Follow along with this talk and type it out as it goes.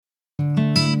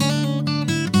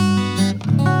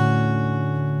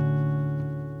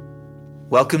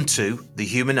Welcome to the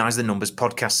Humanise the Numbers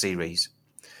podcast series.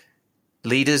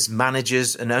 Leaders,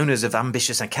 managers and owners of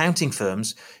ambitious accounting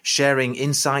firms sharing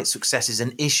insights, successes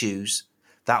and issues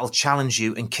that will challenge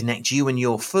you and connect you and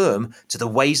your firm to the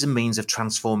ways and means of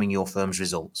transforming your firm's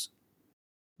results.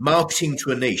 Marketing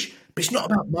to a niche, but it's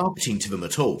not about marketing to them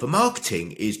at all. The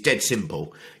marketing is dead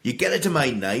simple. You get a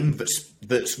domain name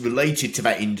that's related to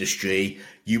that industry,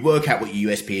 you work out what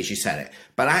your USP is, you sell it.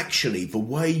 But actually, the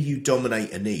way you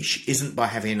dominate a niche isn't by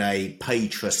having a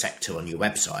page for a sector on your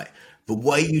website. The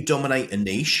way you dominate a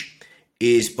niche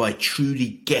is by truly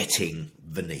getting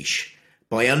the niche,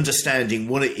 by understanding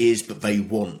what it is that they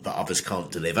want that others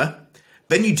can't deliver.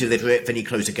 Then you deliver it, then you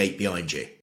close the gate behind you.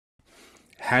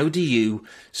 How do you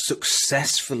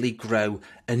successfully grow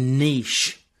a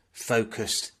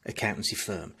niche-focused accountancy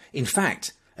firm? In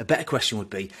fact, a better question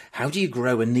would be, how do you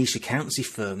grow a niche accountancy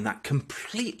firm that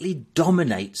completely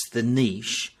dominates the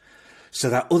niche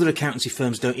so that other accountancy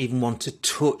firms don't even want to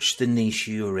touch the niche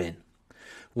you're in?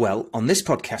 Well, on this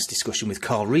podcast discussion with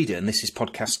Carl Reeder, and this is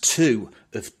podcast 2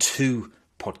 of 2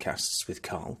 podcasts with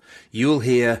Carl, you'll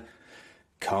hear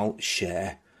Carl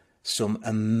share some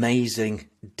amazing,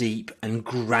 deep and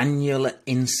granular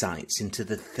insights into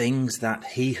the things that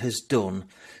he has done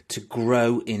to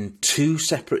grow in 2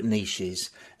 separate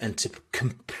niches and to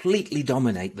completely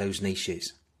dominate those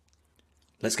niches.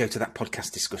 Let's go to that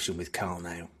podcast discussion with Carl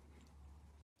now.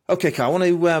 Okay, Carl,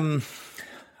 I want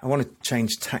to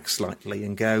change tack slightly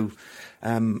and go,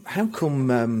 how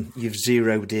come you've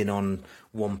zeroed in on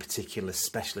one particular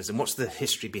specialism? What's the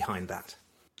history behind that?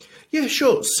 Yeah,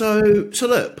 sure. So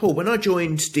look, Paul, when I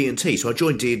joined D&T, so I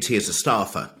joined D&T as a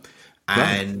staffer,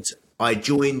 and I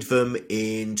joined them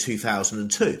in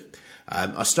 2002.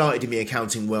 I started in the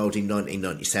accounting world in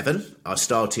 1997. I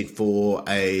started for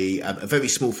a very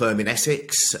small firm in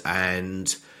Essex,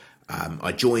 and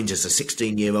I joined as a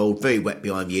 16-year-old, very wet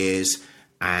behind the ears.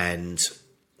 And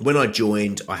when I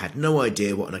joined, I had no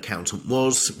idea what an accountant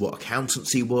was, what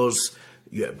accountancy was.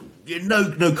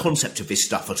 No concept of this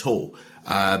stuff at all.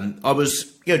 I was,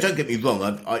 don't get me wrong,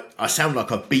 I sound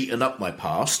like I've beaten up my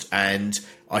past, and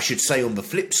I should say on the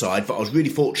flip side that I was really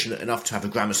fortunate enough to have a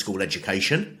grammar school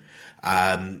education.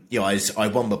 I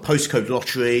won the postcode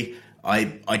lottery.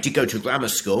 I did go to grammar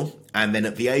school, and then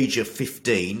at the age of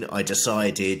 15, I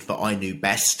decided that I knew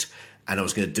best, and I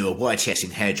was going to do a YTS in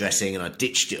hairdressing, and I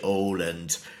ditched it all,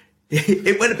 and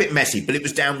it went a bit messy, but it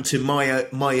was down to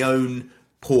my own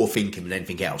poor thinking than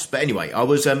anything else. But anyway, I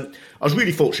was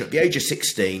really fortunate. At the age of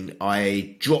 16,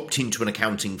 I dropped into an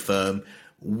accounting firm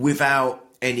without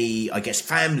any,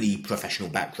 family professional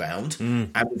background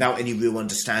and without any real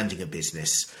understanding of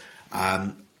business.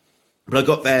 But I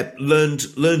got there, learned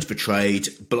the trade,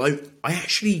 but I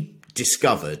actually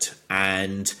discovered,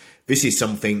 and this is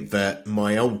something that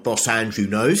my old boss Andrew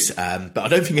knows, but I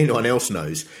don't think anyone else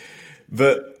knows,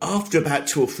 that after about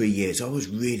 2 or 3 years, I was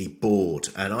really bored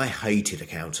and I hated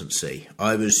accountancy.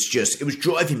 It was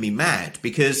driving me mad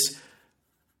because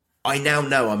I now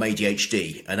know I'm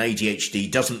ADHD, and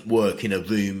ADHD doesn't work in a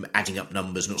room adding up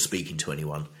numbers, not speaking to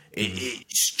anyone.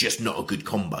 It's just not a good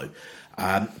combo.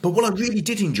 But what I really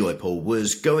did enjoy, Paul,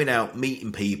 was going out,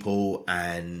 meeting people,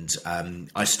 and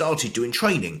I started doing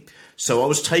training. So I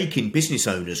was taking business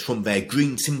owners from their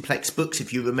green Simplex books,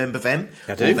 if you remember them,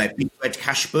 or their big red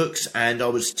cash books, and I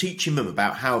was teaching them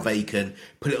about how they can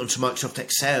put it onto Microsoft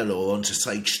Excel or onto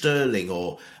Sage Sterling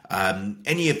or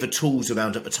any of the tools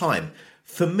around at the time.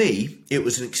 For me, it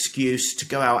was an excuse to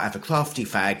go out, have a crafty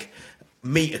fag,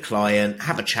 meet a client,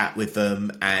 have a chat with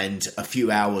them, and a few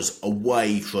hours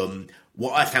away from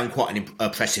what I found quite an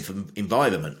oppressive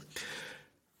environment.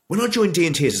 When I joined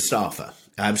D&T as a staffer,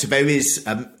 so there is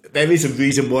a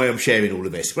reason why I'm sharing all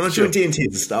of this. When I joined D&T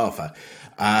as a staffer,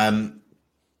 I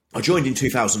joined in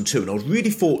 2002, and I was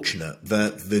really fortunate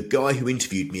that the guy who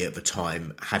interviewed me at the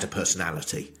time had a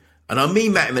personality. And I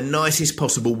mean that in the nicest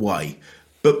possible way.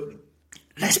 But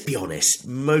let's be honest,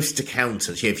 most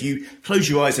accountants, if you close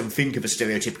your eyes and think of a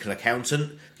stereotypical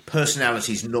accountant,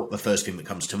 personality is not the first thing that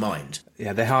comes to mind.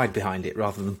 Yeah, they hide behind it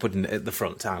rather than putting it at the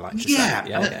front, I like to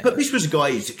say. But this was a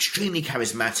guy who's extremely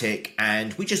charismatic,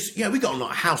 and we got on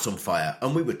like a house on fire,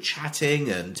 and we were chatting,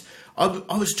 and I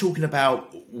was talking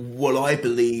about what I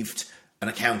believed an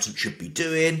accountant should be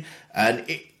doing, and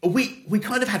we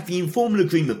kind of had the informal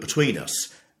agreement between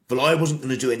us that I wasn't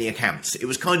going to do any accounts. It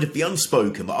was kind of the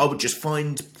unspoken, but I would just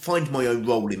find my own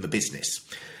role in the business.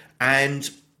 And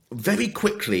very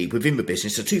quickly within the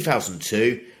business, so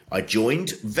 2002, I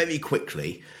joined. Very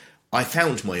quickly, I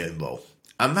found my own role,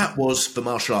 and that was the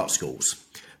martial arts schools.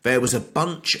 There was a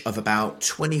bunch of about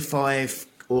 25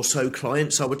 or so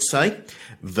clients, I would say,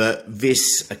 that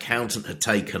this accountant had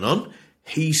taken on.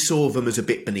 he saw them as a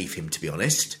bit beneath him, to be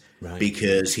honest, Right.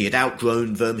 because he had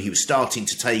outgrown them. He was starting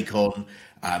to take on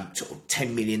sort of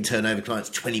 10 million turnover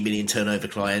clients, 20 million turnover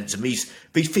clients. And these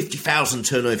 50,000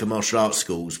 turnover martial arts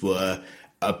schools were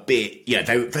a bit,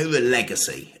 they were a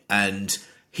legacy. And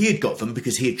he had got them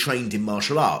because he had trained in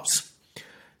martial arts.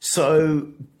 So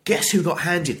guess who got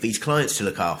handed these clients to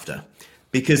look after?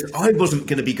 Because I wasn't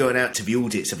going to be going out to the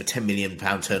audits of a £10 million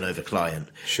turnover client.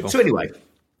 Sure. So anyway,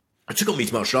 I took on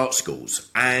these martial arts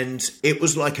schools, and it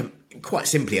was like quite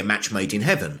simply a match made in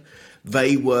heaven.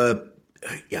 They were,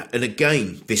 and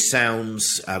again, this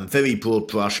sounds very broad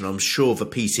brush, and I'm sure the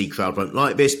PC crowd won't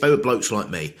like this. They were blokes like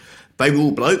me. They were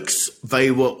all blokes.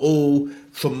 They were all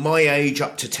from my age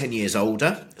up to 10 years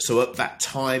older. So at that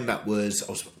time, I was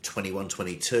 21,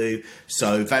 22.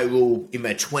 So they were all in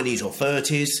their 20s or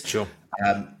 30s. Sure.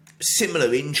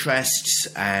 Similar interests,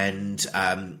 and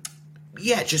I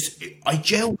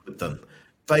gelled with them.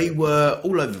 They were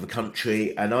all over the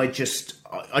country, and I just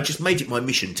made it my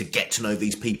mission to get to know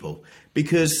these people,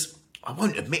 because I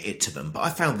won't admit it to them, but I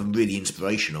found them really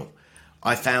inspirational.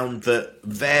 I found that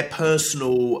their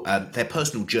personal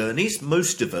journeys,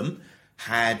 most of them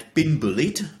had been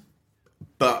bullied,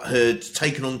 but had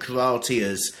taken on karate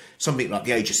as something like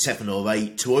the age of 7 or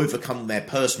 8 to overcome their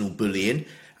personal bullying.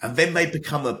 And then they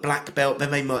become a black belt. Then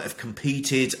they might have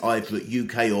competed either at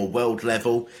UK or world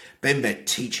level. Then they're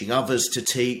teaching others to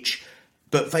teach.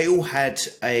 But they all had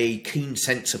a keen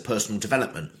sense of personal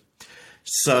development.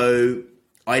 So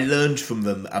I learned from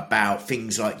them about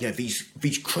things like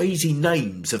these crazy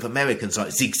names of Americans like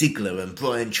Zig Ziglar and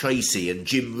Brian Tracy and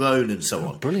Jim Rohn and so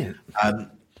on. Brilliant.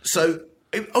 So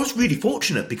I was really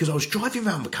fortunate, because I was driving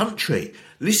around the country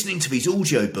listening to these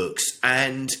audiobooks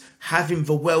and having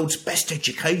the world's best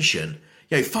education,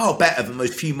 far better than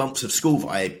those few months of school that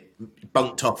I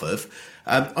bunked off of.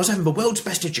 I was having the world's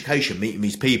best education meeting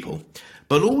these people,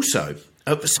 but also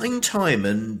at the same time,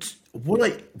 and what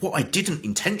I didn't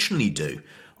intentionally do,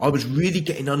 I was really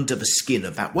getting under the skin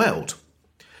of that world.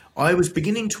 I was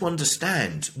beginning to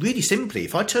understand, really simply,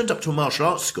 if I turned up to a martial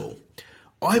arts school,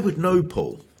 I would know,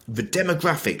 Paul, the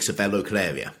demographics of their local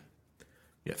area.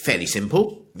 Fairly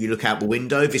simple. You look out the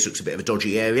window, this looks a bit of a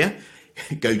dodgy area.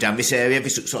 Go down this area,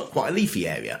 this looks like quite a leafy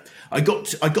area. I got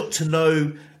to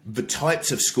know the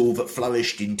types of school that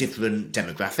flourished in different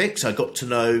demographics. I got to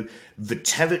know the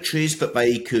territories that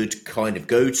they could kind of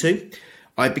go to.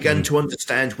 I began to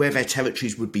understand where their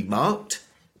territories would be marked,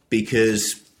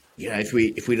 because if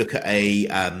we look at a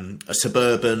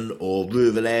suburban or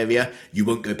rural area, you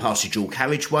won't go past a dual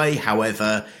carriageway.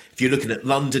 However, if you're looking at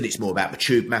London, it's more about the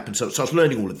tube map. And so I was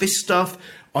learning all of this stuff.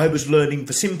 I was learning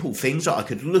the simple things that I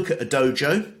could look at a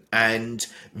dojo and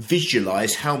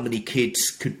visualize how many kids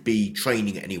could be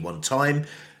training at any one time.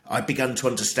 I began to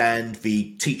understand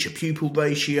the teacher-pupil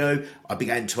ratio. I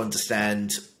began to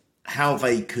understand how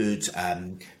they could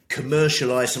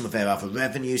commercialize some of their other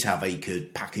revenues, how they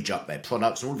could package up their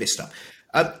products and all this stuff.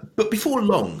 But before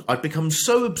long, I'd become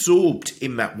so absorbed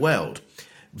in that world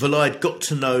that I'd got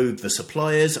to know the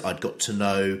suppliers, I'd got to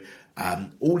know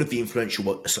all of the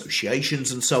influential associations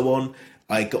and so on.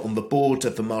 I got on the board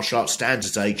of the Martial Arts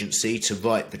Standards Agency to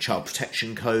write the child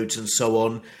protection codes and so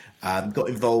on. Got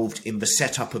involved in the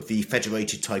setup of the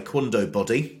Federated Taekwondo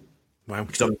body. Wow.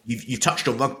 Because you touched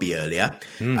on rugby earlier.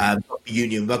 Rugby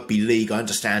Union, Rugby League, I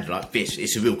understand like this,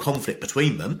 it's a real conflict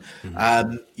between them.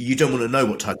 You don't want to know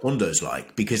what Taekwondo's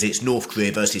like, because it's North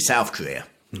Korea versus South Korea.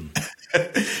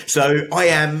 So I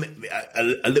am,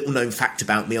 a little known fact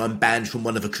about me, I'm banned from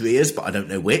one of the Koreas, but I don't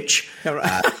know which.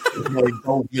 Right. My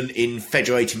involvement in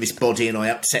federating this body, and I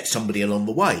upset somebody along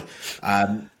the way.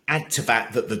 Add to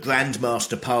that the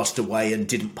Grandmaster passed away and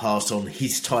didn't pass on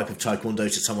his type of Taekwondo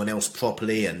to someone else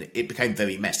properly, and it became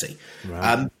very messy.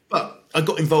 Right. But I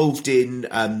got involved in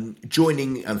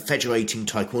joining and federating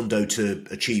Taekwondo to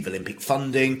achieve Olympic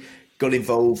funding, got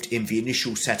involved in the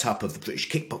initial setup of the British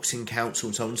Kickboxing Council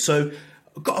and so on. So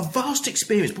I got a vast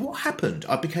experience. But what happened?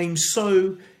 I became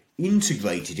so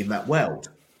integrated in that world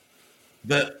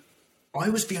that I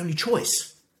was the only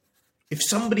choice. If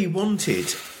somebody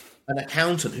wanted an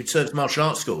accountant who'd served martial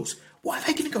arts schools, why are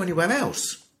they going to go anywhere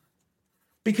else?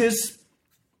 Because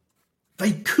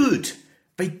they could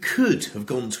have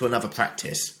gone to another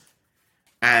practice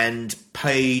and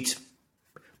paid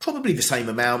probably the same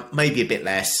amount, maybe a bit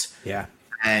less,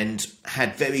 and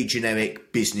had very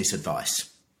generic business advice.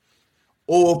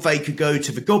 Or they could go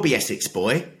to the gobby Essex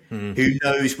boy who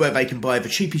knows where they can buy the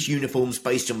cheapest uniforms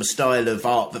based on the style of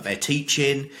art that they're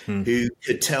teaching, who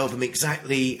could tell them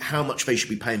exactly how much they should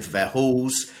be paying for their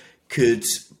halls, could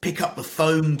pick up the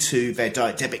phone to their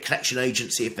direct debit collection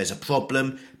agency if there's a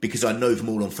problem, because I know them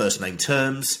all on first name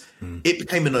terms. It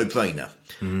became a no-brainer.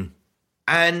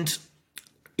 And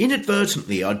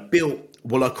inadvertently, I'd built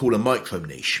what I call a micro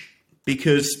niche,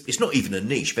 because it's not even a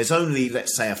niche. There's only,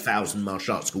 let's say, 1,000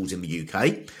 martial arts schools in the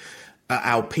UK. At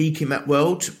our peak in that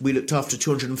world, we looked after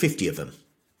 250 of them.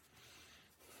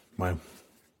 Wow.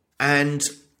 And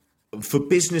for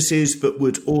businesses that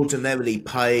would ordinarily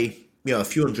pay, a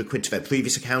few £100 to their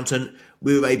previous accountant,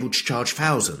 we were able to charge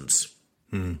thousands.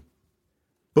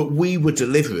 But we were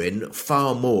delivering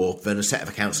far more than a set of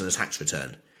accounts and a tax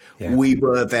return. Yeah. We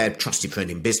were their trusted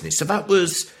friend in business. So that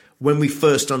was when we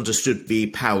first understood the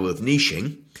power of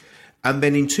niching. And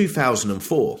then in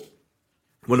 2004,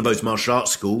 one of those martial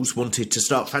arts schools wanted to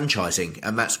start franchising,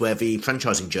 and that's where the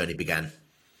franchising journey began.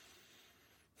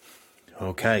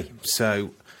 Okay,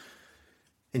 so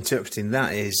interpreting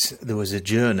that is there was a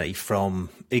journey from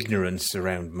ignorance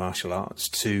around martial arts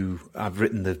to, I've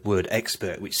written the word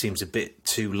expert, which seems a bit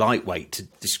too lightweight to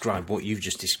describe what you've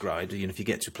just described. If you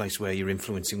get to a place where you're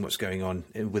influencing what's going on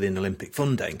within Olympic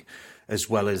funding, as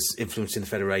well as influencing the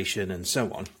federation and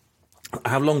so on.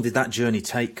 How long did that journey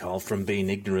take, Carl, from being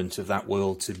ignorant of that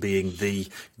world to being the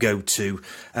go-to,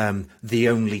 the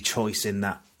only choice in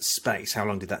that space? How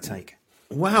long did that take?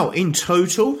 Wow, in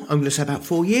total, I'm going to say about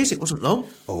 4 years. It wasn't long.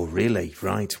 Oh, really?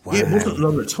 Right. Wow. Yeah, it wasn't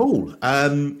long at all.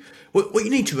 What you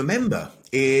need to remember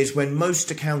is when most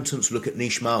accountants look at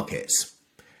niche markets,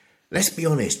 let's be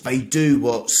honest, they do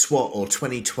what SWAT or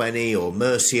 2020 or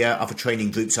Mercia, other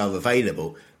training groups are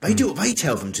available. They do what they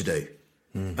tell them to do.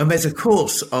 And there's a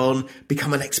course on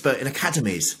become an expert in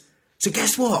academies. So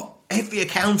guess what? Every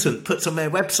accountant puts on their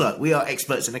website, we are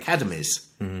experts in academies.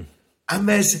 And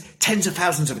there's tens of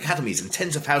thousands of academies and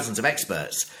tens of thousands of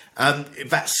experts.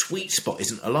 That sweet spot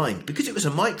isn't aligned. Because it was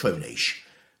a micro niche,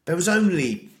 there was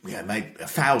only maybe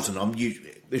 1,000.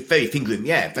 It's very finger in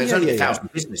the air. There's only 1,000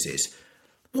 businesses.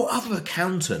 What other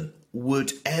accountant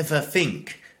would ever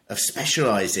think of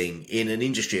specialising in an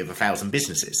industry of 1,000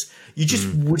 businesses? You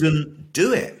just wouldn't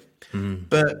do it.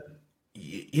 But,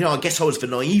 I guess I was the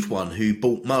naive one who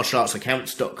bought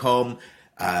martialartsaccounts.com,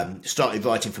 started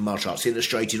writing for Martial Arts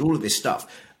Illustrated, all of this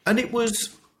stuff. And it was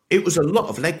a lot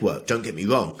of legwork, don't get me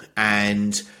wrong,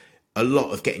 and a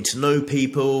lot of getting to know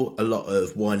people, a lot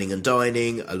of whining and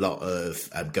dining, a lot of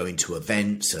going to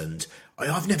events. And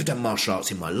I've never done martial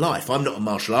arts in my life. I'm not a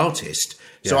martial artist.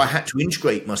 So I had to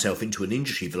integrate myself into an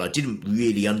industry that I didn't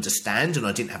really understand and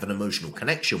I didn't have an emotional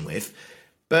connection with.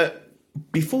 But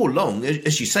before long,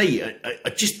 as you say, I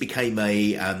just became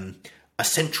a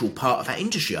central part of that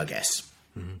industry, I guess.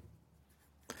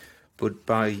 But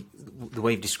by the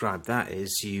way you've described that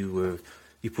is you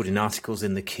put in articles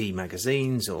in the key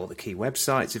magazines or the key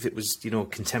websites. If it was,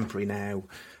 contemporary now,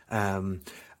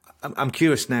 I'm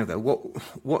curious now though,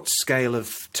 what scale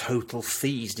of total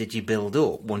fees did you build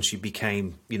up once you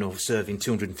became, serving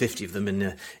 250 of them in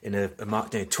a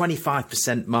market?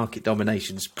 25% market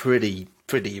domination is pretty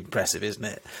impressive, isn't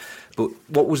it? But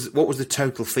what was the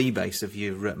total fee base of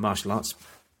your martial arts?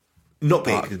 Not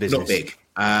big, not big.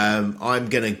 I'm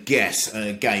going to guess, and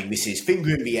again, this is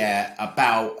finger in the air,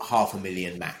 about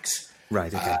 500,000 max.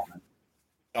 Right, okay.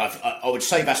 I would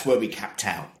say that's where we capped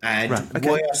out. And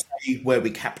why I say where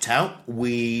we capped out,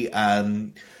 we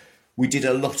did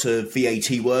a lot of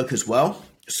VAT work as well.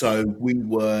 So we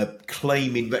were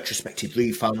claiming retrospective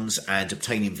refunds and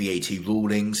obtaining VAT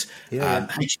rulings.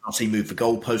 HMRC moved the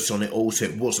goalposts on it all, so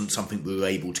it wasn't something we were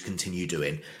able to continue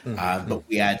doing. But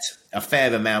we had a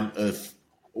fair amount of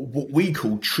what we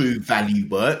call true value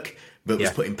work that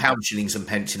was putting pounds, shillings and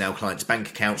pence in our clients' bank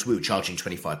accounts. We were charging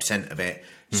 25% of it.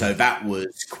 So that was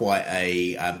quite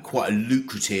a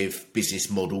lucrative business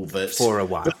model that's for a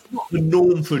while. That's not the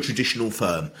norm for a traditional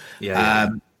firm.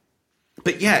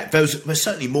 But there's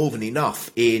certainly more than enough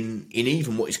in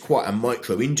even what is quite a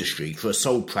micro industry for a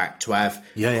sole track to have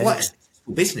quite a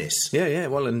successful business.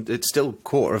 Well, and it's still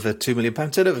 £250,000 million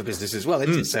turnover business as well,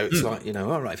 isn't it? So it's like,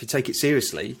 all right, if you take it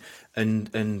seriously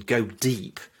and go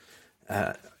deep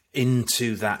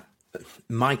into that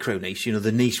micro niche,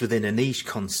 the niche within a niche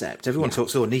concept. Everyone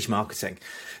talks niche marketing.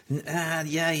 But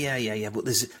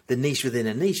there's the niche within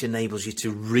a niche enables you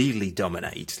to really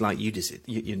dominate, like you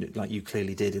did, like you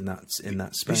clearly did in that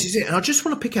space. This is it. And I just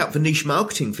want to pick out the niche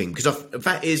marketing thing because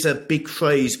that is a big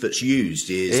phrase that's used.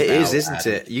 Isn't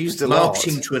it? Used a lot.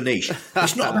 Marketing to a niche.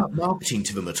 It's not about marketing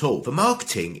to them at all. The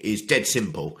marketing is dead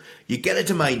simple. You get a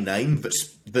domain name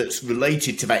that's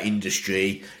related to that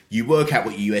industry. You work out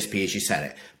what your USP is, you sell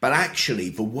it. But actually,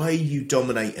 the way you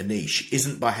dominate a niche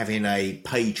isn't by having a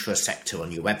page for a sector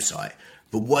on your website.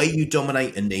 The way you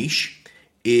dominate a niche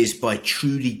is by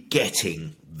truly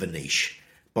getting the niche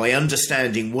by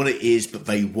understanding what it is that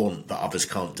they want that others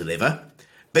can't deliver.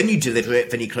 Then you deliver it,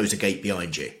 then you close the gate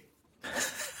behind you.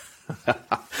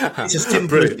 It's as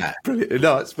simple as that. Brilliant.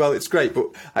 No, it's great,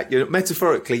 but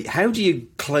metaphorically, how do you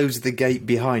close the gate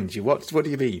behind you? What do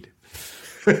you mean?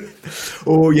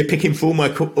 Oh, you're picking for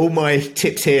all my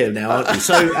tips here now, aren't you?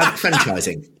 So,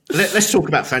 franchising. Let's talk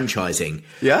about franchising.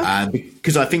 Yeah.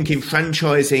 Because I think in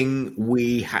franchising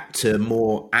we had to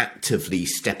more actively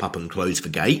step up and close the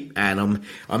gate, and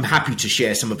I'm happy to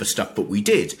share some of the stuff that we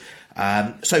did.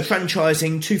 So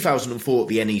franchising, 2004 at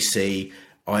the NEC,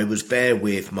 I was there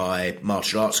with my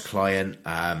martial arts client.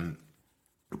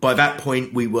 By that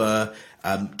point, we were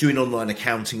doing online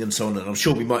accounting and so on, and I'm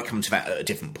sure we might come to that at a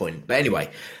different point. But anyway,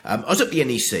 I was at the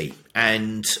NEC,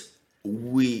 and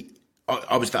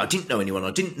I was there. I didn't know anyone.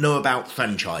 I didn't know about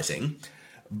franchising,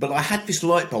 but I had this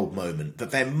light bulb moment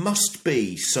that there must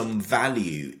be some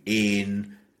value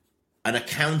in an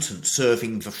accountant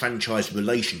serving the franchise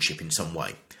relationship in some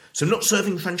way. So not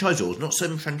serving franchisors, not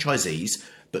serving franchisees,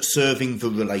 but serving the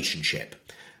relationship.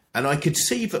 And I could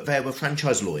see that there were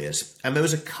franchise lawyers, and there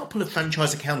was a couple of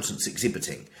franchise accountants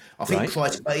exhibiting. I think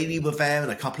Price Bailey were there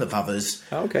and a couple of others.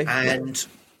 Oh, okay. And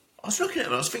I was looking at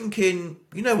them, I was thinking,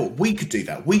 you know what, we could do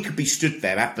that. We could be stood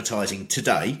there advertising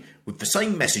today with the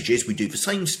same messages, we do the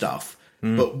same stuff,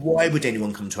 but why would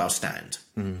anyone come to our stand?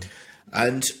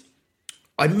 And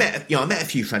I met a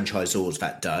few franchisors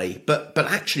that day, but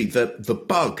actually the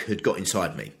bug had got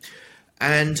inside me.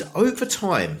 And over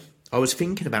time, I was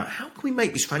thinking about how can we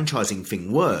make this franchising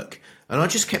thing work? And I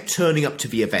just kept turning up to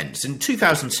the events. In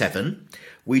 2007,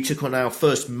 we took on our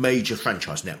first major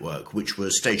franchise network, which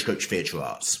was Stagecoach Theatre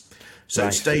Arts. So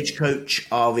right. Stagecoach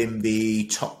are in the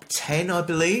top 10, I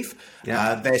believe.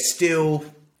 Yeah. They're still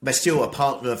a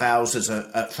partner of ours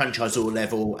at franchisor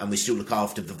level, and we still look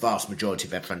after the vast majority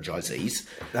of their franchisees.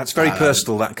 That's very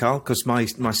personal, that, Carl, because my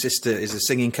sister is a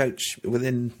singing coach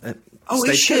within. Oh,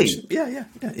 is she? Coach.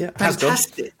 Yeah.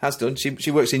 Fantastic. Has done.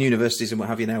 She works in universities and what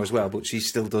have you now as well, but she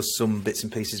still does some bits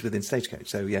and pieces within Stagecoach.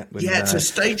 So yeah. So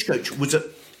Stagecoach was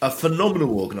a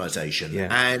phenomenal organisation,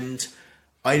 and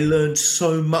I learned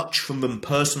so much from them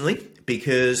personally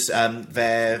because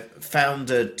their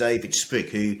founder David Sprigg,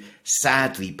 who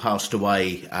sadly passed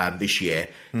away this year,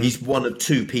 he's one of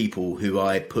two people who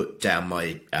I put down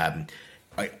my,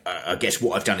 I guess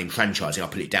what I've done in franchising, I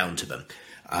put it down to them.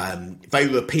 They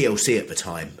were a PLC at the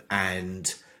time,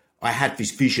 and I had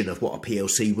this vision of what a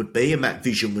PLC would be, and that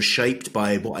vision was shaped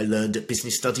by what I learned at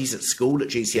business studies at school at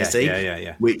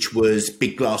GCSE, which was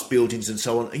big glass buildings and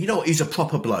so on. And you know what? He's a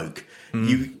proper bloke.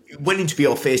 You went into the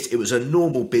office, it was a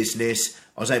normal business.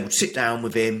 I was able to sit down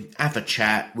with him, have a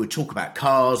chat, we'd talk about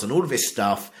cars and all of this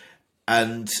stuff,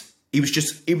 and he was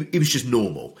just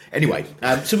normal. Anyway,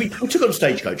 so we took on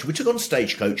Stagecoach. We took on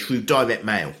Stagecoach through direct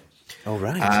mail. Oh,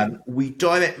 right. We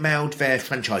direct mailed their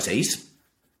franchisees.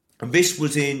 And this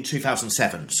was in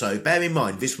 2007. So bear in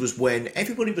mind, this was when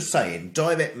everybody was saying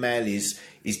direct mail is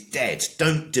dead.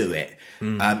 Don't do it.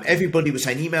 Everybody was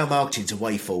saying email marketing's a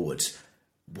way forwards.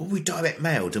 Well, we direct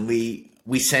mailed, and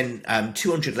we sent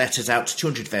 200 letters out to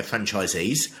 200 of their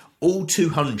franchisees. All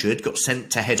 200 got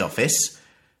sent to head office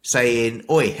saying,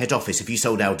 "Oi, head office, have you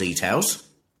sold our details?"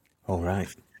 All right.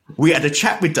 We had a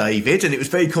chat with David, and it was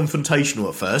very confrontational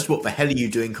at first. What the hell are you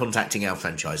doing contacting our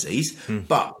franchisees?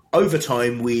 But over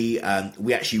time, we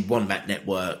actually won that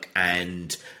network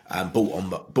and brought on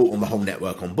the whole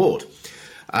network on board.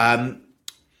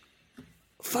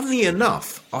 Funnily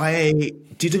enough, I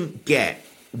didn't get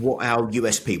what our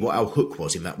USP, what our hook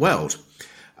was in that world.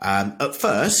 At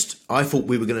first, I thought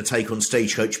we were going to take on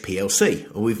Stagecoach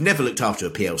PLC. We've never looked after a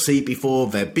PLC before.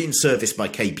 They've been serviced by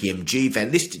KPMG. They're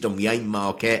listed on the AIM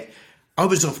market. I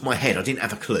was off my head. I didn't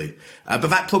have a clue. But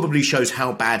that probably shows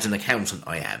how bad an accountant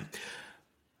I am.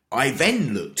 I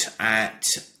then looked at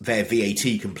their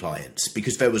VAT compliance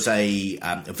because there was a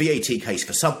VAT case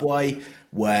for Subway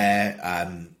where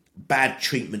bad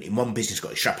treatment in one business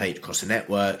got extrapolated across the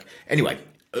network. Anyway,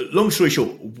 long story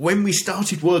short, when we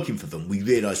started working for them, we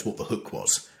realised what the hook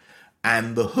was.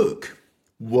 And the hook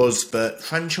was that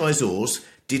franchisors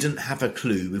didn't have a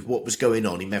clue with what was going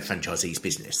on in their franchisee's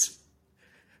business.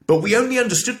 But we only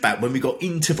understood that when we got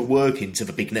into the work, into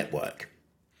the big network.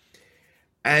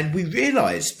 And we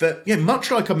realised that,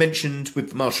 much like I mentioned with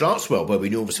the martial arts world, where we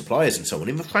knew all the suppliers and so on,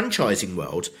 in the franchising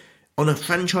world, on a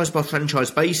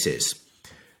franchise-by-franchise basis,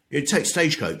 you take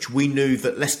Stagecoach, we knew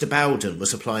that Lester Bowden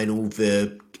was supplying all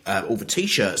the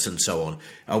T-shirts and so on,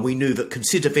 and we knew that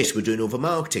Consider This were doing all the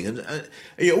marketing, and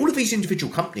all of these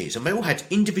individual companies, and they all had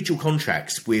individual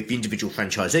contracts with the individual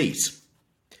franchisees.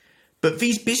 But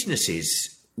these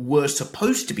businesses were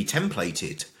supposed to be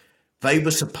templated They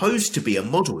were supposed to be a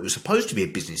model. It was supposed to be a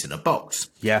business in a box.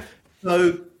 Yeah.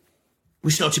 So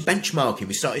we started benchmarking.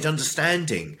 We started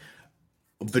understanding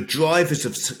the drivers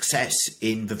of success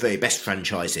in the very best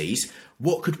franchisees.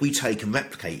 What could we take and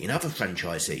replicate in other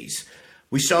franchisees?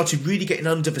 We started really getting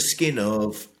under the skin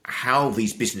of how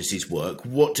these businesses work,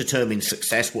 what determines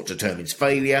success, what determines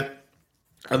failure,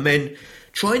 and then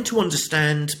trying to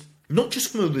understand, not just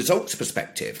from a results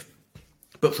perspective,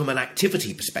 but from an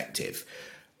activity perspective,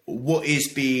 what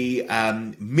is the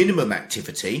minimum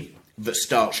activity that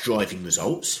starts driving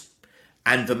results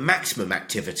and the maximum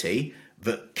activity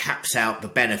that caps out the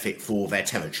benefit for their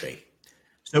territory.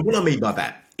 So what I mean by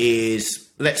that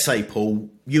is, let's say, Paul,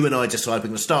 you and I decide we're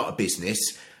going to start a business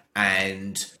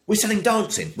and we're selling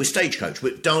dancing. We're Stagecoach.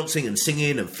 We're dancing and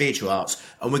singing and theatre arts,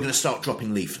 and we're going to start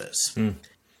dropping leaflets.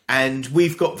 And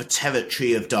we've got the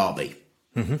territory of Derby.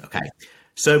 Okay.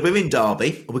 So we're in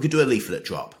Derby and we could do a leaflet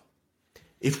drop.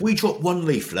 If we drop one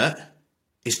leaflet,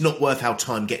 it's not worth our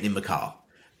time getting in the car,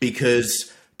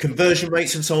 because conversion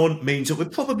rates and so on means that we're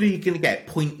probably going to get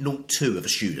 0.02 of a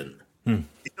student.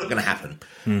 It's not going to happen.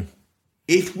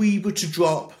 If we were to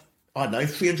drop, I don't know,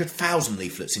 300,000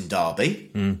 leaflets in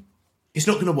Derby, it's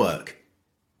not going to work,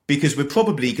 because we're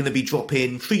probably going to be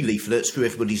dropping 3 leaflets through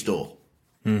everybody's door.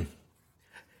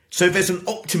 So there's an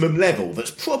optimum level that's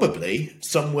probably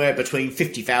somewhere between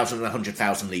 50,000 and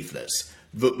 100,000 leaflets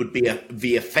that would be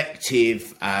the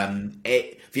effective range,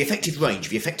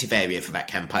 the effective area for that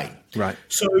campaign. Right.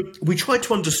 So we tried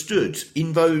to understood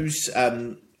in those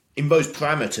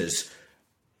parameters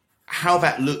how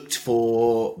that looked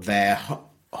for their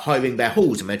hiring their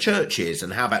halls and their churches,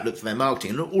 and how that looked for their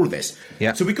marketing and all of this.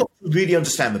 Yeah. So we got to really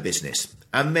understand the business,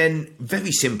 and then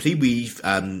very simply we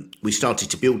started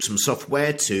to build some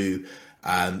software to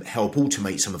help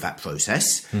automate some of that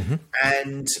process,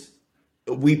 and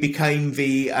we became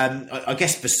the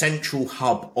the central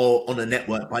hub on a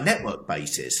network by network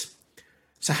basis.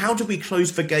 So how do we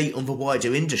close the gate on the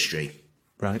wider industry?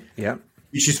 Right. Yeah.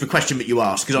 Which is the question that you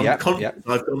asked, because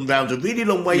I've gone round a really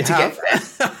long way to get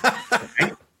there.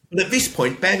 Okay. But at this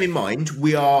point, bear in mind,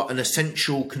 we are an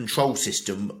essential control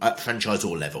system at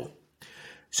franchisor level.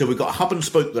 So we've got a hub and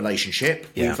spoke relationship.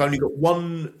 Yeah. We've only got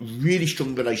one really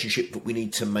strong relationship that we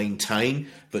need to maintain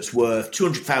that's worth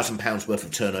 £200,000 worth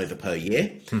of turnover per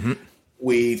year.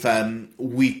 We've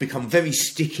become very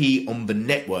sticky on the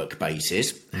network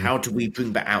basis. How do we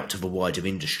bring that out to the wider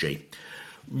industry?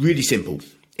 Really simple.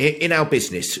 In our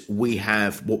business, we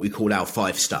have what we call our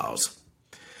 5 stars.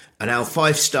 And our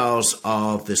 5 stars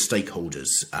are the stakeholders.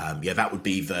 That would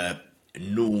be the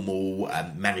normal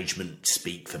management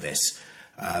speak for this.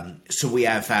 So we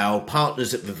have our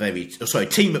partners at the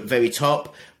team at the very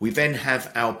top. We then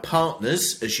have our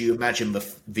partners, as you imagine,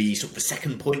 the sort of the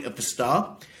second point of the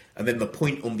star. And then the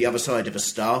point on the other side of a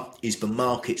star is the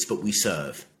markets that we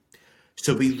serve.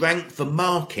 So we rank the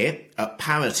market at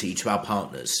parity to our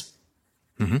partners.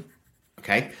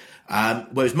 Okay.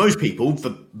 Whereas most people,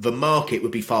 the market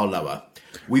would be far lower.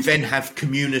 We then have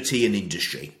community and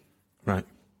industry. Right.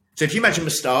 So if you imagine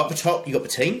the star at the top, you've got the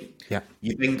team. Yeah.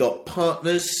 You've then got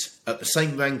partners at the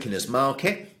same ranking as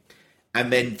market.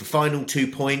 And then the final 2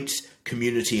 points,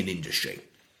 community and industry.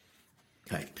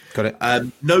 Okay. Got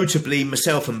it. Notably,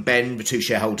 myself and Ben, the 2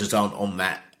 shareholders, aren't on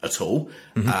that at all.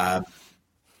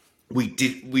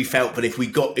 We felt that if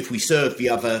we served the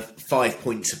other 5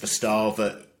 points of the star,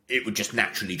 that it would just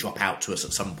naturally drop out to us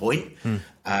at some point.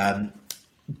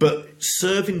 But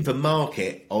serving the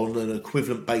market on an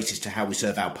equivalent basis to how we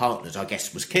serve our partners, I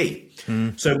guess, was key.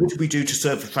 So what did we do to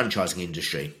serve the franchising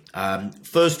industry?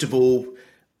 First of all,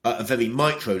 at a very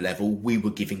micro level, we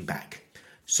were giving back.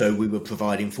 So we were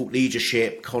providing thought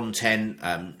leadership, content,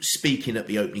 speaking at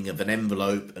the opening of an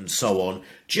envelope and so on,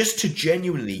 just to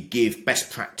genuinely give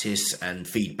best practice and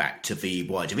feedback to the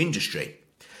wider industry.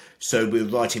 So we were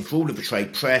writing for all of the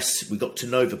trade press. We got to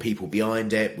know the people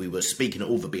behind it. We were speaking at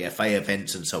all the BFA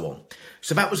events and so on.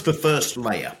 So that was the first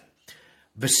layer.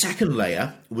 The second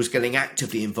layer was getting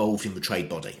actively involved in the trade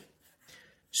body.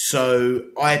 So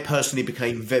I personally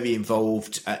became very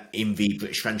involved in the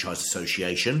British Franchise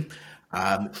Association,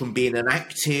 from being an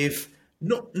active,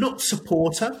 not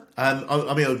supporter.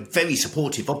 I'm very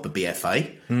supportive of the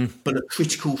BFA, but a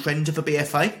critical friend of the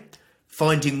BFA.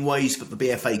 Finding ways that the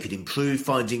BFA could improve,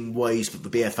 finding ways that the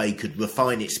BFA could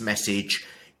refine its message,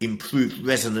 improve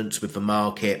resonance with the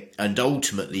market, and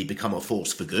ultimately become a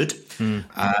force for good.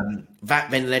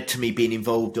 That then led to me being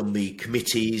involved on the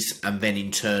committees, and then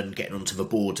in turn getting onto the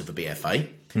board of the BFA.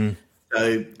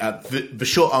 So the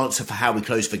short answer for how we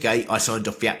closed the gate, I signed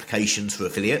off the applications for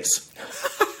affiliates.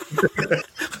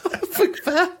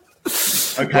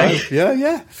 Okay. Well,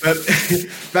 yeah.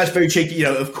 That's very cheeky. You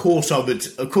know, of course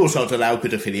I'd allow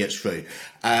good affiliates through.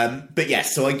 But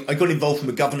yes, so I got involved from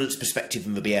a governance perspective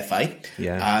in the BFA.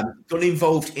 Yeah. Got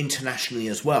involved internationally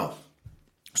as well.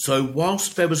 So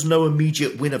whilst there was no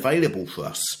immediate win available for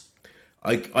us,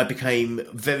 I became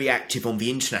very active on the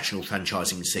international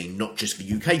franchising scene, not just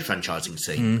the UK franchising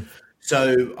scene.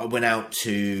 So I went out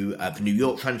to the New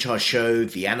York franchise show,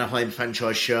 the Anaheim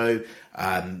franchise show,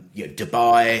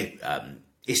 Dubai,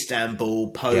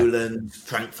 Istanbul, Poland,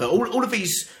 Frankfurt, all of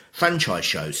these franchise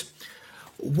shows.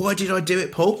 Why did I do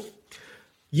it, Paul?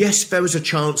 Yes, there was a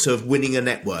chance of winning a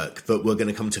network that were going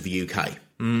to come to the UK.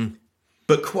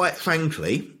 But quite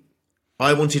frankly,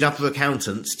 I wanted other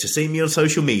accountants to see me on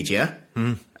social media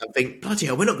and think, bloody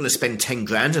hell, we're not going to spend 10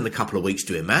 grand in a couple of weeks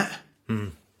doing that.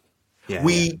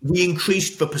 We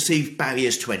increased the perceived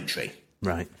barriers to entry.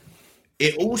 Right.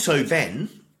 It also then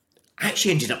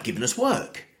actually ended up giving us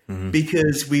work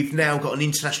because we've now got an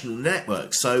international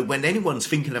network. So when anyone's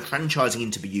thinking of franchising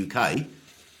into the UK,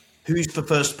 who's the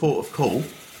first port of call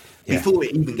before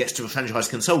it even gets to the franchise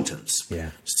consultants?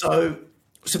 Yeah. So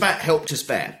that helped us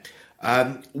there.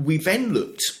 We then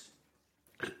looked.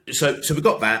 So we've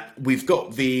got that. We've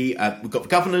got the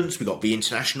governance. We've got the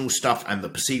international stuff and the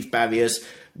perceived barriers.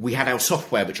 We had our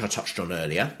software, which I touched on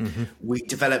earlier. We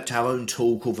developed our own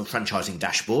tool called the Franchising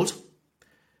Dashboard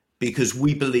because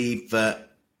we believe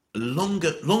that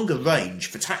longer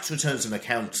range, the tax returns and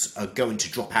accounts are going to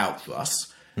drop out for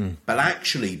us. But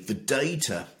actually, the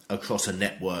data across a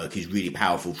network is really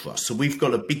powerful for us. So we've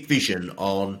got a big vision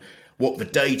on what the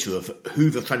data of who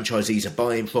the franchisees are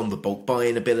buying from, the bulk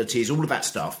buying abilities, all of that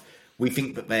stuff. We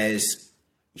think that there's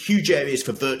huge areas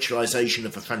for virtualization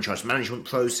of the franchise management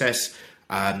process.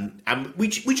 And we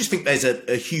just think there's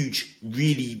a huge,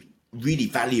 really, really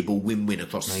valuable win-win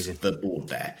across the board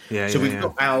there. We've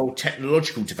got our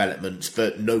technological developments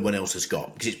that no one else has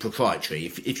got because it's proprietary.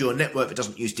 If you're a network that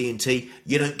doesn't use D&T,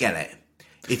 you don't get it.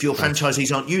 If your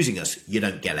franchisees aren't using us, you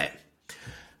don't get it.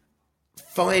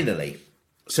 Finally,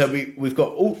 so we've got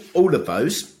all of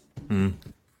those.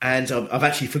 And I've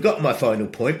actually forgotten my final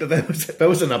point, but there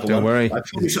was another one. Don't worry. I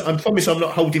promise I'm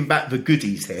not holding back the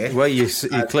goodies here. Well, you're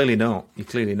clearly not. You're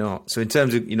clearly not. So in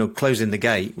terms of closing the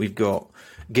gate, we've got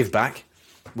give back,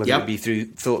 whether it be through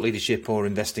thought leadership or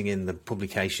investing in the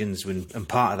publications, and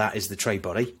part of that is the trade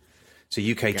body. So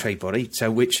UK trade body.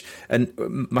 So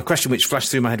my question which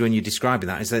flashed through my head when you're describing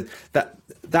that is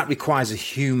that requires a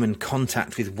human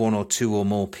contact with one or two or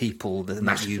more people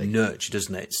that you nurture,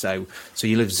 doesn't it? So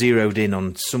you live zeroed in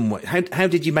on somewhat. How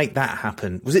did you make that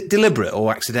happen? Was it deliberate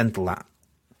or accidental? That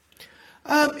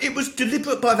it was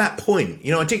deliberate by that point.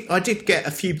 I did get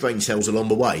a few brain cells along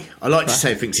the way. I like to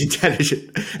say everything's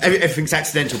intelligent, everything's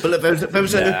accidental, but there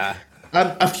was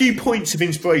a few points of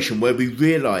inspiration where we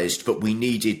realised that we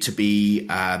needed to be,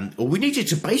 or we needed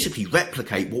to basically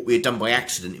replicate what we had done by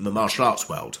accident in the martial arts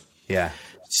world. Yeah.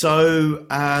 So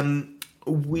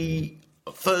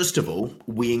first of all,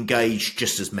 we engaged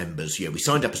just as members. We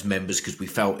signed up as members because we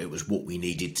felt it was what we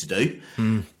needed to do.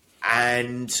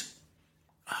 And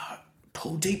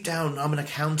Paul, deep down, I'm an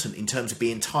accountant in terms of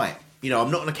being tight.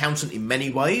 I'm not an accountant in many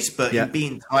ways, but in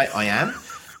being tight, I am.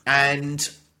 And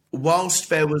whilst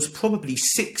there was probably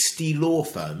 60 law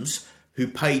firms who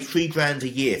paid $3,000 a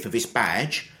year for this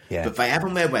badge, but they have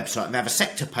on their website and they have a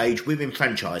sector page within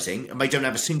franchising and they don't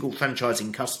have a single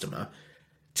franchising customer,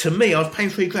 to me, I was paying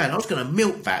 $3,000. I was going to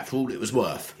milk that for all it was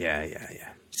worth.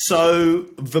 Yeah. So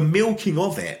the milking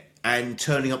of it and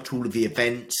turning up to all of the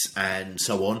events and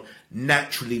so on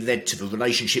naturally led to the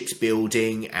relationships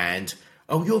building and,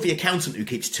 oh, you're the accountant who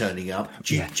keeps turning up.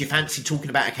 Do you fancy talking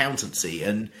about accountancy?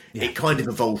 And it kind of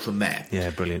evolved from there.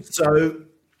 Yeah, brilliant.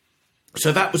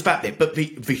 So that was that bit. But the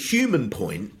human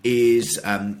point is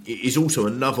also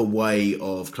another way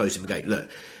of closing the gate. Look,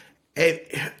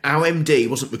 our MD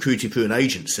wasn't recruited through an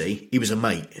agency. He was a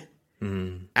mate.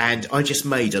 And I just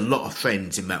made a lot of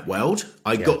friends in that world.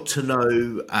 I got to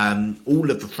know all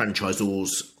of the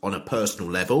franchisors on a personal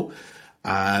level.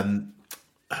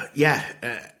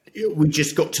 We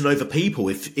just got to know the people.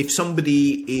 If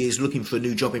somebody is looking for a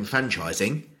new job in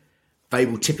franchising, they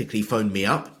will typically phone me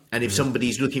up. And if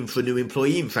somebody's looking for a new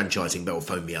employee in franchising, they'll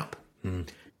phone me up.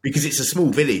 Because it's a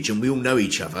small village and we all know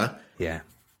each other. Yeah.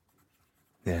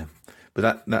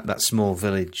 But that small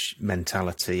village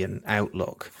mentality and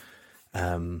outlook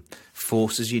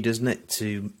forces you, doesn't it,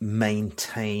 to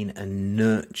maintain and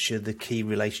nurture the key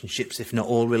relationships, if not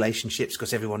all relationships,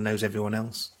 because everyone knows everyone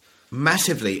else.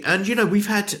 Massively. And, we've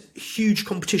had huge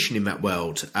competition in that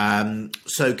world.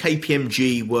 So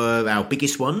KPMG were our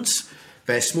biggest ones.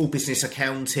 their small business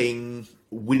accounting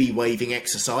willy waving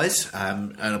exercise.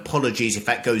 And apologies if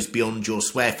that goes beyond your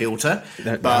swear filter.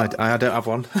 No, but I don't have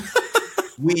one.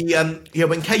 When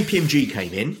KPMG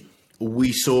came in,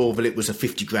 we saw that it was a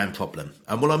 50 grand problem.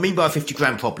 And what I mean by a 50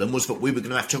 grand problem was that we were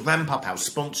going to have to ramp up our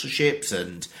sponsorships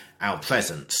and our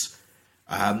presence.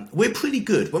 We're pretty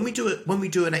good when we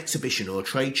do an exhibition or a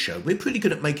trade show. We're pretty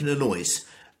good at making a noise,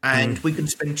 and we can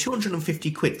spend 250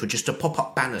 quid for just a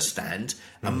pop-up banner stand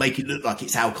and make it look like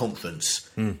it's our conference.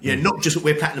 Not just that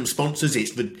we're platinum sponsors;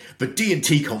 it's the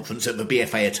D&T conference that the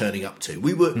BFA are turning up to.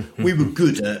 We were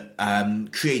good at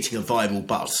creating a viral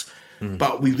buzz,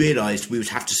 but we realised we would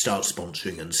have to start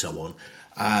sponsoring and so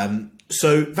on.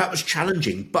 So that was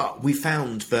challenging, but we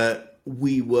found that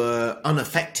we were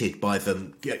unaffected by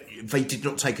them. They did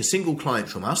not take a single client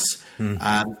from us.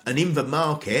 And in the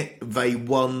market, they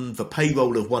won the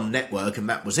payroll of one network, and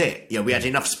that was it. We had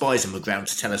enough spies on the ground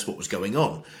to tell us what was going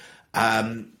on.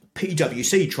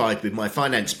 PwC tried with my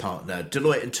finance partner,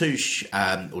 Deloitte & Touche,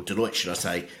 or Deloitte, should I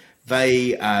say.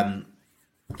 They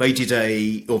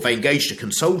engaged a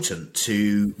consultant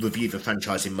to review the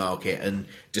franchising market and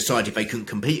decided they couldn't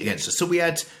compete against us. So we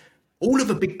had all of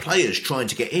the big players trying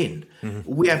to get in.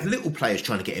 We have little players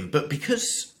trying to get in, but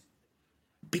because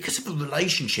of the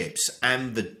relationships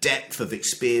and the depth of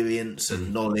experience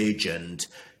and knowledge and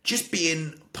just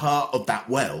being part of that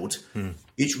world,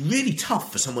 it's really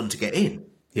tough for someone to get in.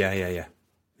 Yeah.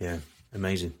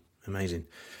 Amazing.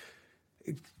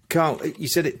 Carl, you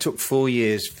said it took 4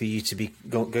 years for you to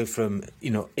go from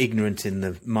ignorant in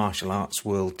the martial arts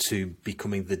world to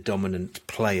becoming the dominant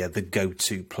player, the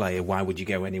go-to player. Why would you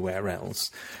go anywhere else?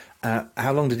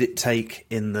 How long did it take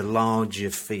in the larger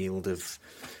field of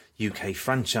UK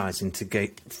franchising to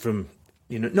get from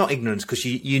not ignorance, because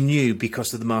you knew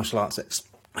because of the martial arts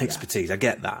expertise. I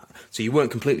get that. So you weren't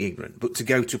completely ignorant, but to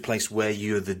go to a place where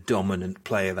you're the dominant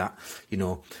player that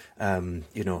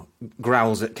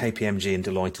growls at KPMG and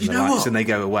Deloitte and the likes, and they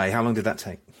go away. How long did that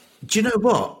take? Do you know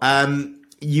what?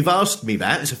 You've asked me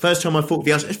that. It's the first time I thought of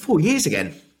the answer. It's 4 years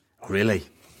again. Really?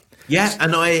 Yeah,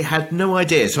 and I had no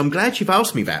idea. So I'm glad you've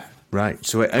asked me that. Right.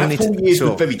 So it only 4 years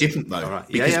was very different though. All right.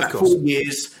 Because of that course. 4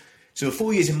 years. So the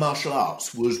 4 years in martial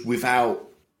arts was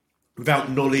without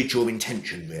knowledge or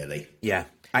intention, really. Yeah.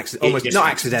 Almost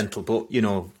not accidental, but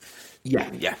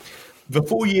Yeah. The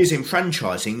 4 years in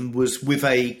franchising was with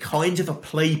a kind of a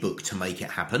playbook to make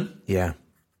it happen. Yeah.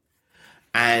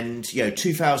 And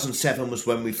 2007 was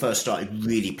when we first started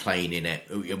really playing in it.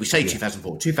 We say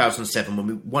 2004, 2007 when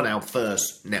we won our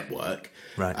first network.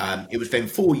 Right. It was then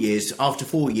 4 years. After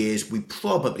 4 years, we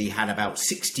probably had about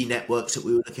 60 networks that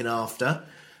we were looking after.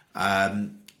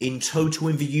 In total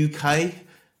in the UK,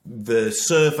 the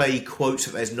survey quotes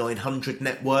that there's 900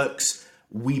 networks.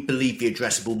 We believe the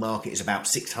addressable market is about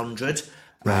 600.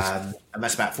 Right. And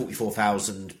that's about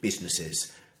 44,000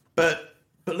 businesses. But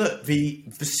look, the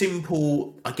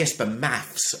simple, I guess, the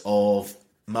maths of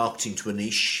marketing to a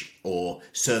niche or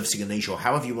servicing a niche or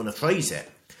however you want to phrase it.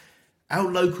 Our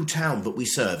local town that we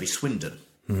serve is Swindon.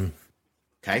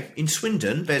 Okay. In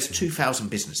Swindon, there's 2,000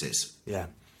 businesses. Yeah.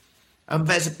 And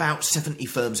there's about 70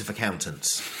 firms of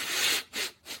accountants.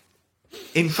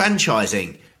 In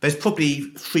franchising, there's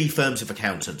probably 3 firms of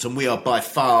accountants, and we are by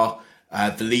far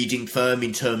the leading firm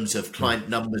in terms of client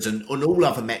numbers and on all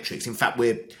other metrics. In fact,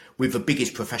 we're the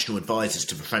biggest professional advisors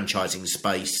to the franchising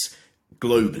space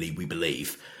globally, we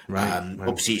believe. Right.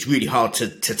 Obviously, it's really hard to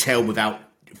tell without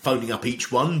phoning up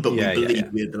each one, but we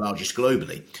believe we're the largest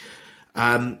globally.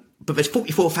 But there's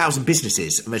 44,000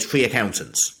 businesses and there's 3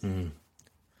 accountants.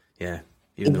 Yeah.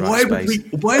 You're in the right space.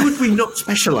 Why would we not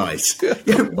specialise?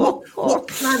 What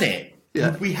planet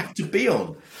would we have to be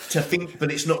on to think that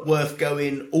it's not worth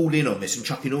going all in on this and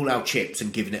chucking all our chips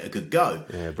and giving it a good go?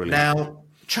 Yeah, brilliant. Now,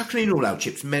 chucking in all our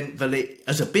chips meant that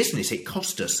as a business, it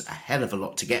cost us a hell of a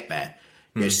lot to get there.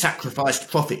 Sacrificed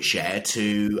profit share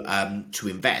to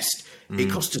invest. It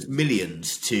cost us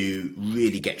millions to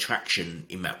really get traction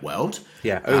in that world.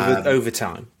 Yeah, over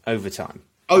time.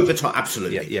 Over time,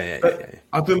 absolutely. Yeah.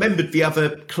 I've remembered the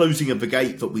other closing of the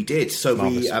gate that we did. So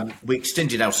we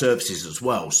extended our services as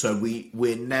well. So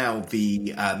we're now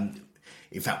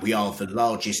in fact, we are the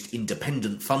largest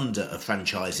independent funder of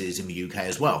franchises in the UK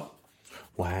as well.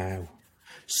 Wow.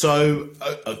 So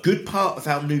a good part of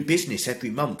our new business every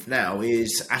month now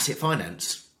is asset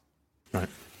finance. Right.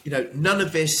 None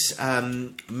of this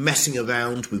messing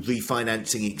around with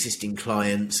refinancing existing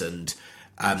clients and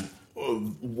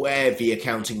where the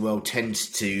accounting world tends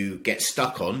to get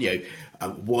stuck on,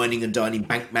 whining and dining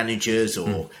bank managers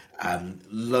or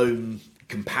loan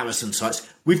comparison sites.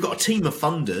 We've got a team of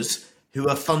funders who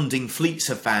are funding fleets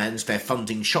of vans, they're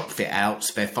funding shop fit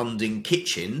outs, they're funding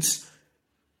kitchens,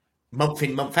 month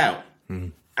in, month out.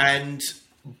 And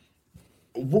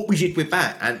what we did with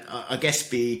that, and I guess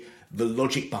the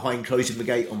logic behind closing the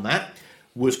gate on that,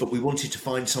 was that we wanted to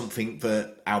find something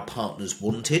that our partners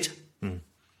wanted.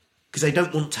 Because they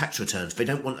don't want tax returns, they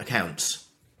don't want accounts.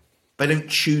 They don't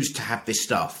choose to have this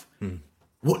stuff.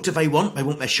 What do they want? They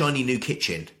want their shiny new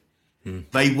kitchen.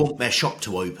 They want their shop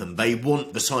to open. They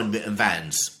want the sign written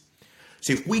vans.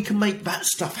 So if we can make that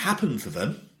stuff happen for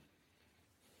them,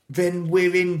 then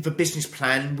we're in the business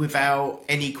plan without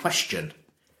any question.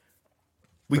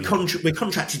 We're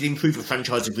contracted in through the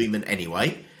franchise agreement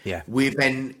anyway. Yeah. We're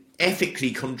then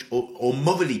ethically or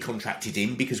morally contracted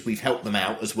in because we've helped them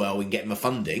out as well in getting the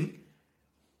funding.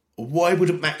 Why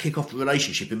wouldn't that kick off the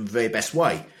relationship in the very best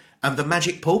way? And the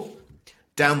magic, Paul,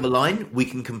 down the line, we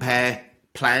can compare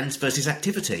plans versus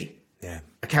activity. Yeah.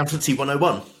 Accountancy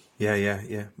 101.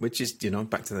 Yeah. Which is,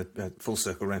 back to the full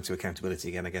circle round to accountability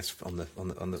again, I guess, on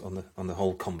the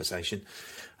whole conversation.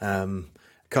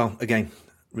 Carl, again,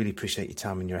 really appreciate your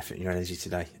time and your effort and your energy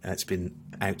today. It's been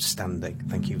outstanding.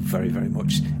 Thank you very, very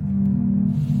much.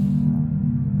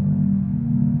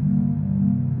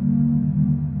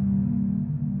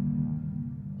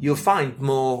 You'll find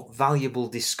more valuable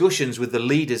discussions with the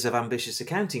leaders of ambitious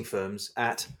accounting firms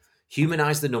at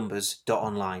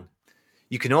humanisethenumbers.online.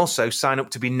 You can also sign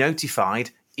up to be notified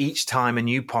each time a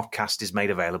new podcast is made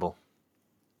available.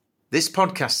 This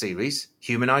podcast series,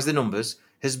 Humanise the Numbers,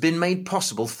 has been made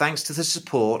possible thanks to the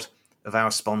support of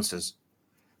our sponsors: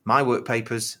 My Work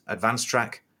Papers, Advanced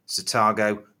Track,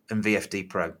 Satago and VFD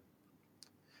Pro.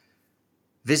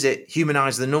 Visit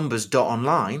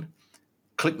humanisethenumbers.online,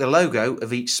 click the logo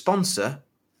of each sponsor,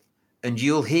 and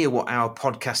you'll hear what our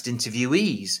podcast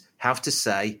interviewees have to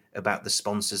say about the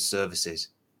sponsor's services.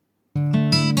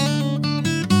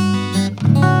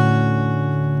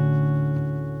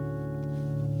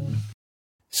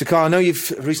 So, Carl, I know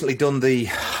you've recently done the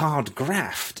hard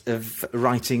graft of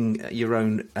writing your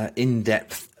own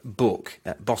in-depth book,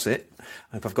 Boss It.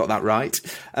 I hope I've got that right.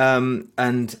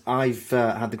 And I've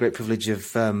had the great privilege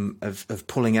of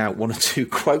pulling out one or two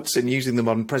quotes and using them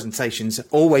on presentations,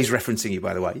 always referencing you,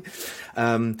 by the way.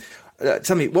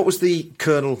 Tell me, what was the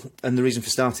kernel and the reason for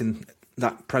starting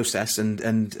that process,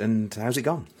 and how's it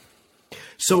gone?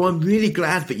 So I'm really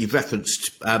glad that you've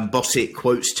referenced Boss It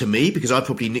quotes to me, because I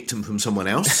probably nicked them from someone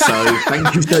else. So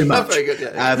thank you so much. Very good,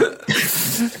 yeah.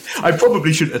 I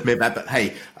probably shouldn't admit that, but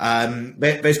hey,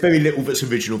 there's very little that's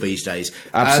original these days.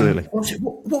 Absolutely.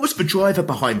 What was the driver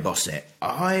behind Boss It?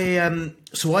 I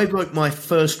wrote my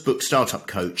first book, Startup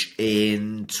Coach,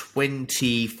 in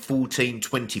 2014,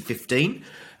 2015.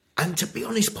 And to be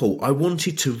honest, Paul, I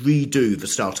wanted to redo the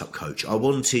Startup Coach. I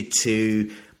wanted to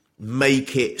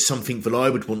make it something that I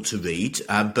would want to read,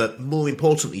 but more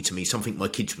importantly to me, something my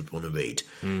kids would want to read.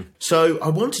 So I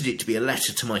wanted it to be a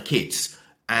letter to my kids,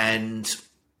 and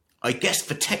I guess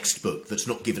the textbook that's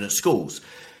not given at schools.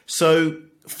 So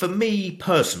for me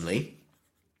personally,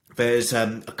 there's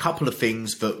a couple of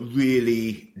things that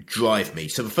really drive me.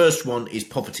 So the first one is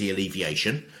poverty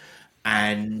alleviation.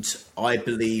 And I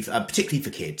believe, particularly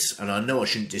for kids, and I know I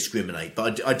shouldn't discriminate,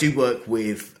 but I do work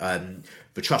with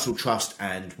the Trussell Trust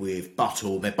and with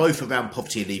Buttle. They're both around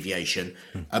poverty alleviation.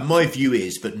 And my view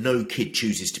is that no kid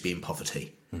chooses to be in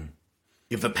poverty.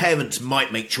 If the parents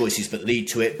might make choices that lead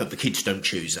to it, but the kids don't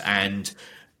choose. And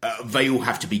they all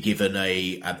have to be given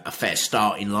a fair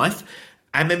start in life.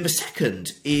 And then the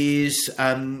second is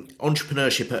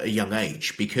entrepreneurship at a young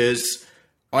age, because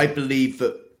I believe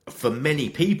that for many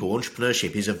people,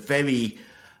 entrepreneurship is a very,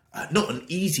 not an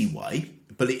easy way,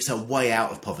 but it's a way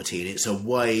out of poverty, and it's a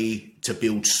way to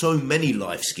build so many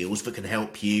life skills that can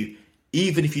help you,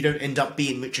 even if you don't end up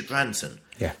being Richard Branson.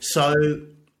 Yeah. So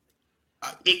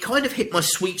it kind of hit my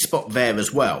sweet spot there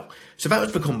as well. So that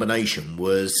was the combination,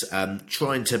 was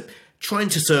trying to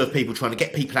serve people, trying to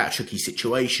get people out of tricky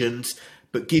situations,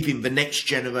 but giving the next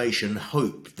generation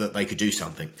hope that they could do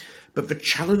something. But the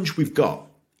challenge we've got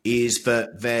is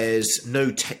that there's no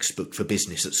textbook for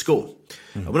business at school.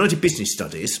 And when I did business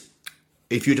studies,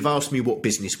 if you'd have asked me what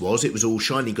business was, it was all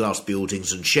shiny glass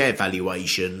buildings and share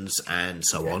valuations and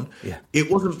so on. Yeah. It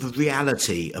wasn't the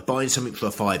reality of buying something for a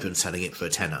 £5 and selling it for a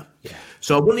 £10. Yeah.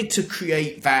 So I wanted to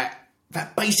create that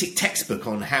basic textbook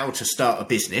on how to start a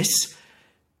business,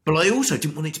 but I also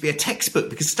didn't want it to be a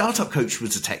textbook, because Startup Coach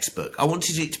was a textbook. I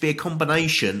wanted it to be a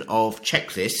combination of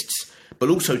checklists, but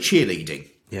also cheerleading.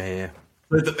 Yeah.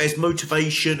 So that there's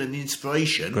motivation and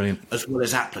inspiration. Brilliant. As well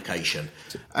as application.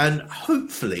 And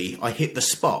hopefully I hit the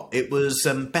spot. It was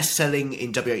best-selling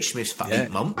in WH Smith's for 8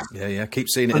 months. Yeah. Keep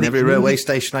seeing it in every railway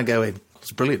station I go in.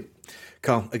 It's brilliant.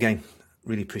 Carl, again,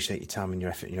 really appreciate your time and your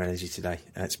effort and your energy today.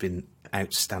 It's been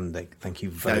outstanding. Thank you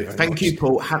very much. Thank you,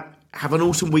 Paul. Have an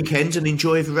awesome weekend and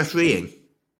enjoy the refereeing.